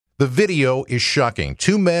The video is shocking.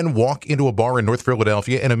 Two men walk into a bar in North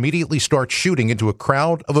Philadelphia and immediately start shooting into a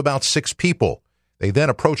crowd of about 6 people. They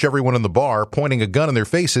then approach everyone in the bar, pointing a gun in their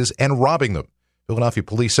faces and robbing them. Philadelphia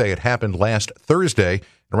police say it happened last Thursday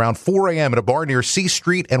around 4 a.m. at a bar near C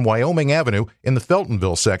Street and Wyoming Avenue in the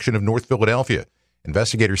Feltonville section of North Philadelphia.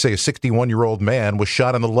 Investigators say a 61-year-old man was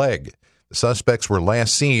shot in the leg. The suspects were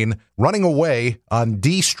last seen running away on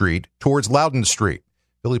D Street towards Louden Street.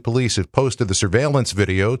 Philly police have posted the surveillance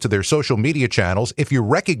video to their social media channels. If you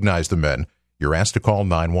recognize the men, you're asked to call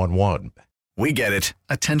 911. We get it.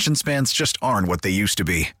 Attention spans just aren't what they used to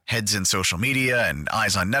be. Heads in social media and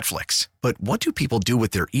eyes on Netflix. But what do people do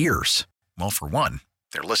with their ears? Well, for one,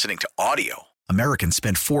 they're listening to audio. Americans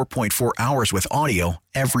spend 4.4 hours with audio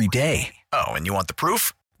every day. Oh, and you want the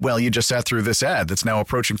proof? Well, you just sat through this ad that's now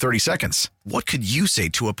approaching 30 seconds. What could you say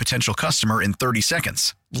to a potential customer in 30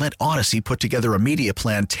 seconds? Let Odyssey put together a media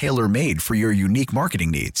plan tailor-made for your unique marketing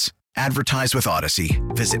needs. Advertise with Odyssey.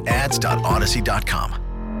 Visit ads.odyssey.com.